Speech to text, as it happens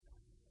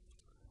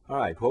All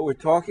right, what we're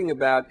talking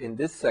about in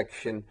this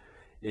section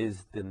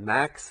is the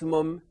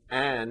maximum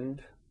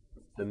and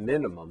the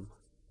minimum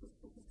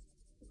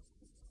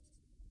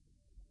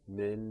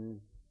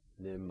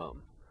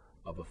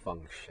of a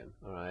function.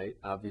 All right,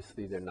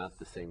 obviously they're not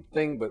the same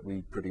thing, but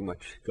we pretty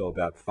much go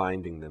about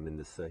finding them in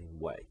the same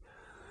way.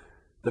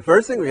 The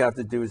first thing we have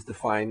to do is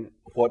define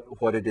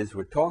what it is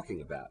we're talking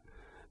about.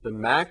 The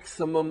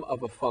maximum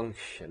of a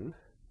function,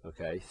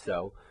 okay,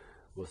 so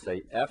we'll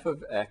say f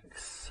of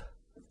x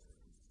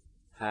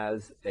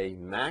has a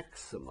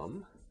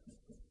maximum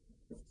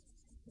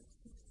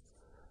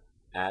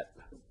at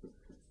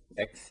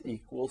x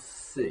equals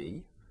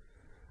c,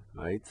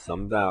 right,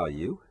 some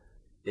value,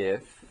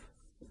 if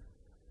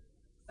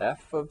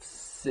f of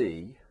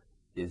c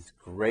is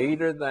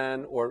greater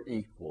than or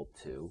equal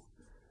to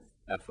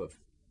f of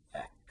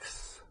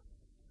x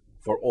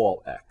for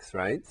all x,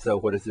 right? So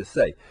what does this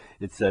say?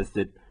 It says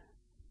that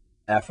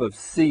f of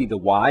c, the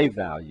y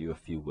value,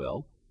 if you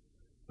will,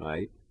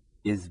 right,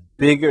 is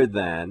bigger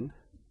than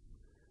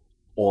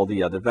all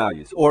the other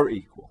values or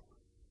equal,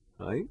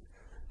 right?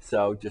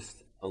 So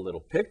just a little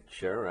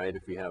picture, right?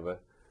 If we have a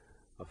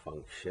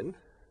function,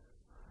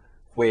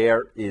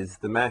 where is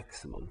the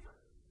maximum?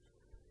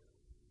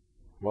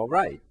 Well,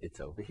 right, it's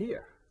over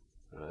here,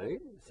 right?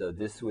 So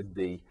this would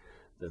be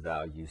the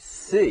value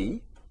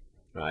c,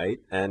 right?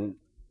 And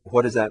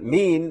what does that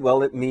mean?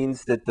 Well, it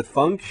means that the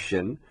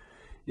function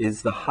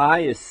is the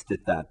highest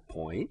at that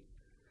point,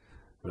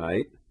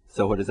 right?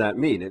 So what does that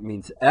mean? It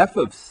means f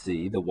of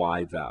c, the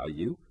y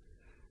value,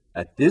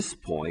 at this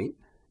point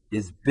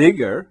is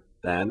bigger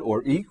than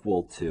or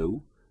equal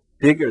to,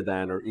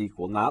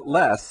 not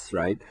less,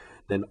 right,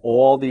 than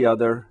all the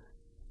other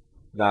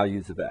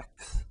values of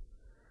x,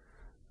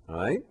 all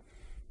right?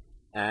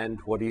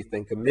 And what do you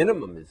think a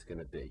minimum is going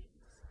to be?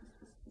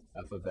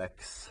 F of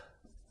x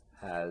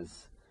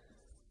has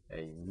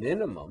a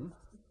minimum,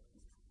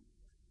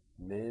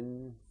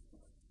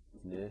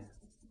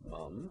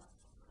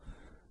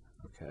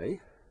 okay,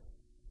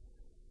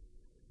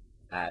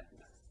 at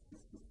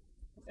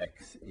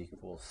x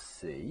equals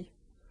c,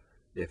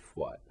 if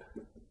what?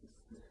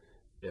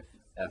 If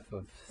f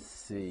of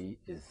c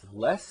is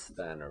less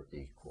than or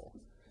equal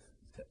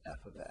to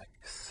f of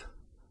x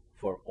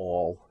for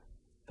all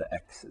the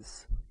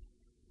x's.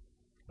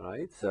 All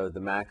right, so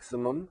the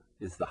maximum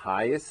is the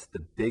highest,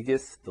 the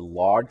biggest, the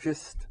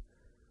largest,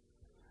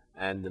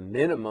 and the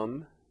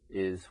minimum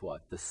is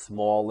what? The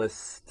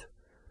smallest,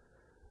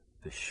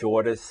 the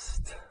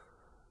shortest,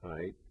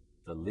 right?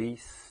 The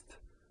least,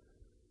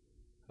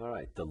 all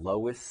right, the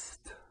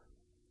lowest,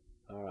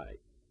 all right.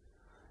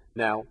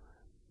 Now,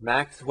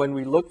 when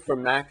we look for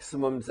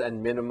maximums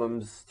and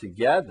minimums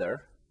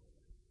together,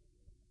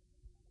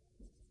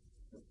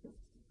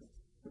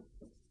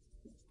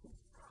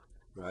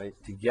 right,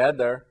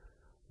 together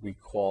we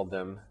call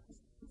them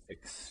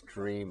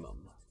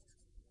extremum.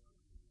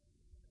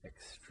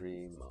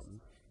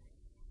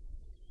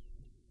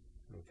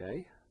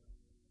 Okay?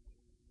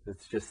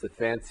 It's just a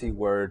fancy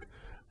word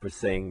for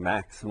saying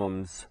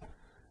maximums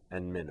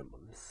and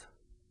minimums.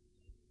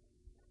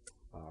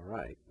 All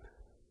right.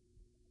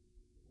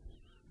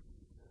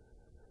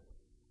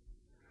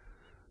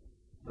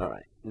 All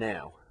right.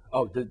 Now,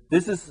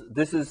 this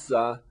is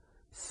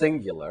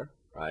singular,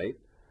 right?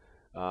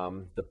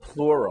 The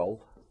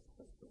plural,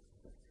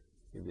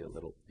 give you a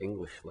little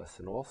English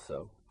lesson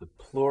also. The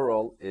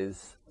plural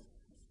is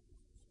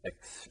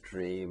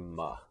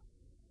extrema.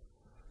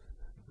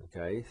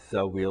 Okay,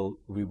 so we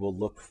will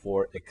look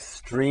for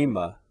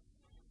extrema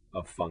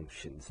of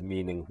functions,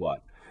 meaning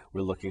what?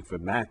 We're looking for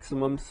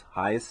maximums,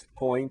 highest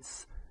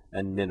points,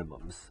 and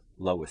minimums,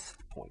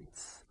 lowest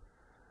points.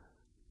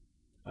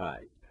 All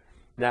right.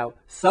 Now,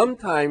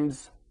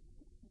 sometimes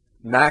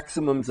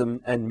maximums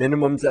and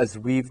minimums as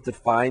we've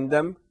defined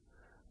them,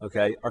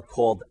 okay, are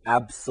called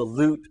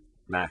absolute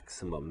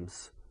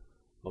maximums,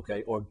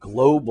 okay, or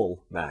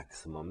global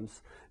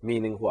maximums,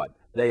 meaning what?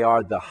 They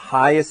are the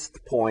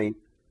highest point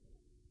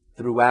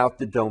throughout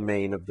the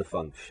domain of the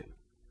function,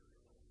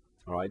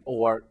 all right,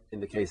 or in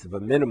the case of a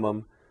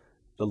minimum,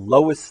 the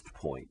lowest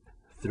point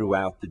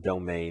throughout the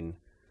domain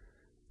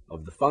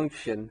of the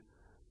function,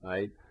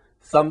 right?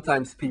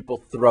 Sometimes people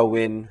throw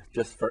in,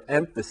 just for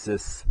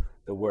emphasis,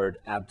 the word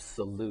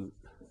absolute.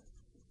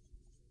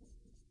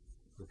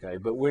 Okay,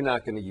 but we're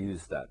not going to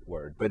use that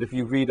word. But if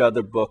you read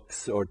other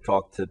books or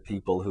talk to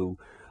people who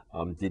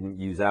didn't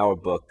use our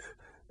book,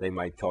 they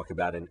might talk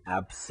about an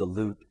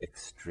absolute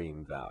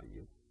extreme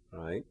value,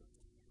 right?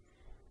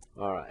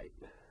 All right.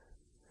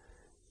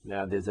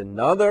 Now there's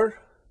another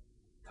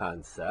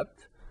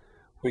concept,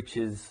 which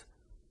is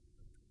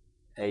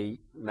a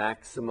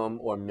maximum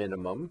or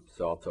minimum.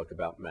 So I'll talk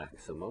about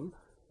maximum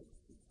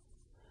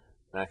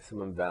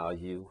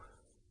value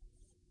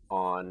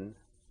on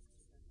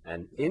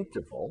an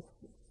interval.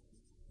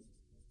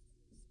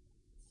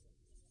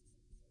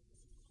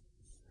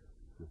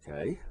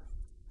 Okay.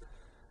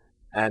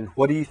 And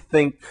what do you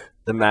think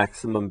the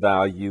maximum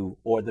value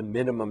or the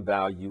minimum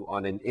value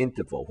on an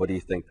interval, what do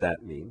you think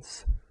that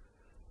means?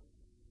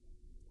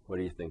 What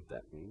do you think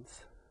that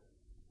means?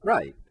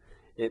 Right.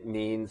 it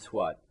means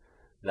what?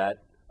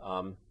 That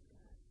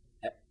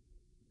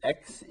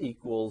x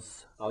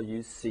equals, I'll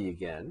use C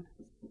again,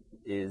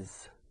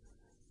 is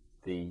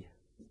the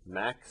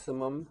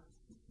maximum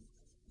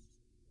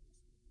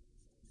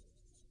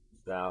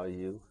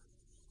value,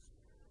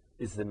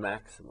 is the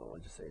maximum, I'll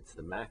just say it's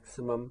the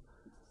maximum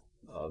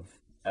of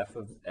f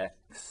of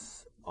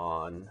x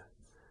on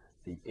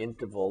the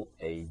interval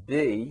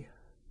AB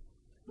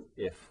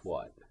if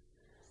what?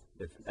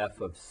 If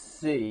f of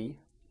c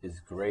is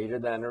greater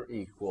than or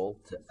equal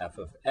to f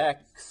of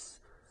x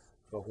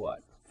for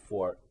what?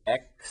 For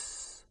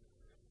x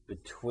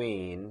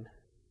between,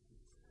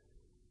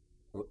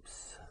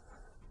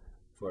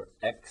 for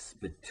x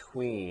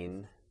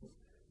between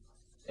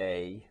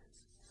a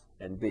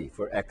and b,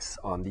 for x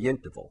on the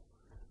interval,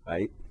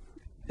 right?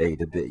 A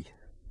to b,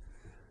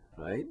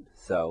 right?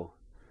 So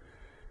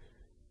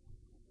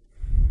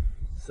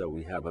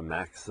we have a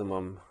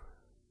maximum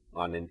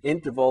on an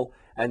interval,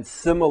 and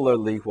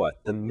similarly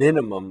what? The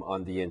minimum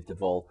on the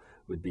interval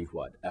would be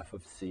what? F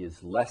of c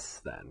is less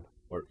than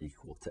or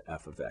equal to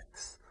f of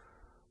x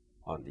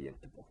on the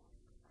interval.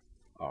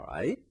 All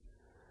right?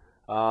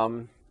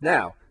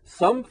 Now,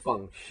 some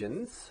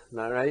functions,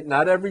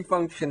 not every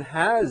function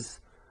has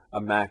a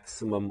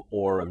maximum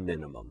or a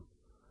minimum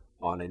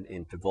on an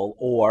interval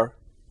or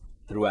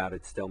throughout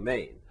its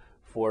domain.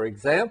 For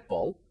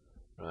example,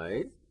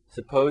 right,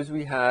 suppose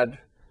we had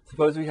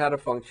a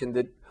function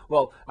that,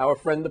 well, our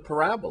friend the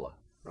parabola,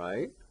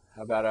 right?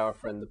 How about our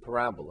friend the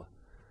parabola,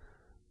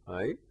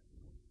 right?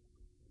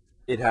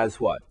 It has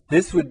what?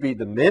 This would be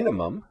the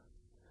minimum,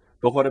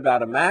 but what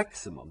about a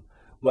maximum?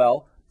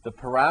 Well, the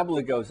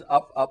parabola goes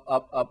up, up,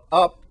 up, up,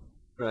 up,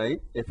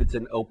 right? If it's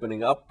an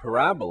opening up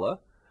parabola,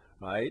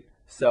 right?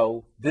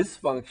 So this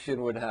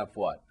function would have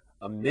what?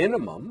 A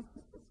minimum,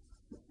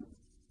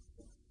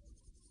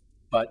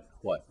 but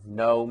what?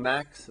 No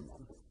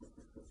maximum.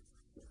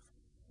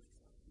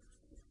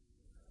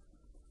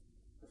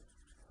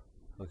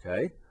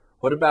 Okay,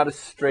 what about a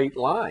straight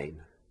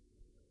line?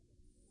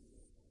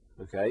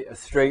 Okay, a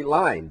straight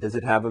line, does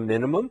it have a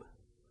minimum?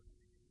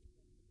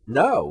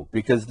 No,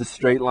 because the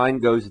straight line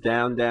goes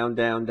down, down,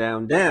 down,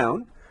 down,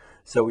 down.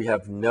 So we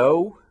have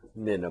no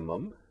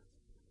minimum.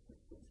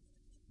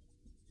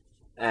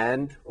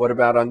 And what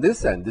about on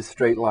this end? This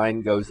straight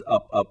line goes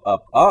up, up,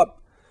 up,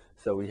 up.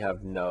 So we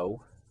have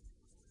no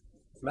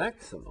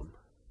maximum.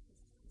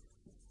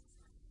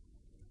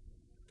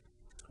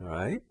 All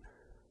right.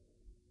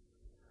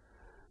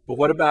 But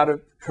what about a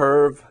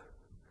curve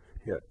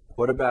here?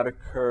 What about a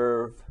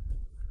curve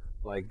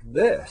like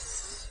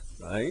this,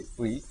 right?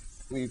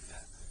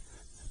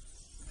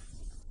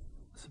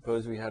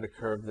 Suppose we had a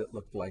curve that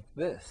looked like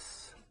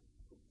this.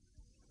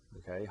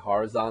 Okay,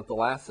 horizontal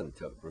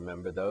asymptote.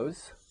 Remember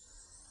those?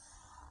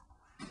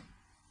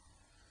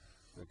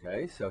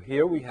 Okay, so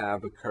here we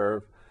have a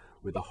curve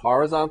with a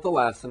horizontal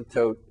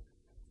asymptote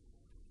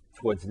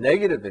towards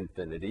negative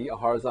infinity, a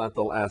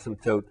horizontal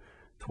asymptote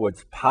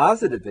towards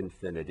positive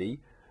infinity,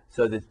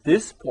 so that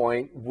this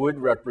point would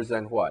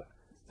represent what?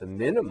 The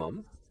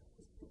minimum.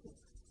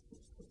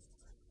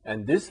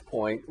 And this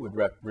point would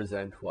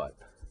represent what?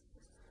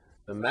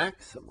 The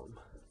maximum.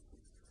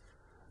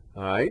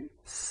 All right,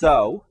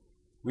 so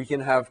we can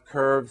have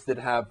curves that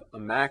have a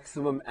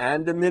maximum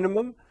and a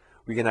minimum.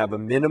 We can have a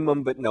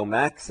minimum but no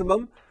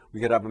maximum. We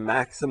could have a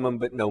maximum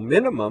but no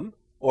minimum,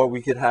 or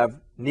we could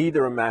have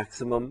neither a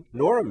maximum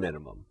nor a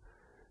minimum.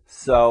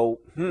 So,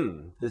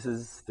 this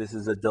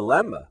is a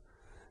dilemma.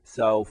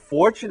 So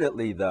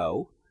fortunately,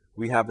 though,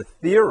 we have a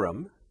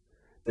theorem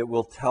that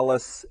will tell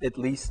us, at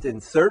least in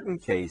certain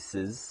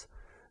cases,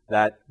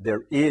 that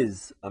there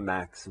is a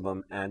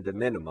maximum and a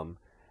minimum,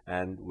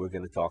 and we're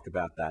going to talk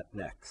about that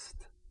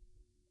next.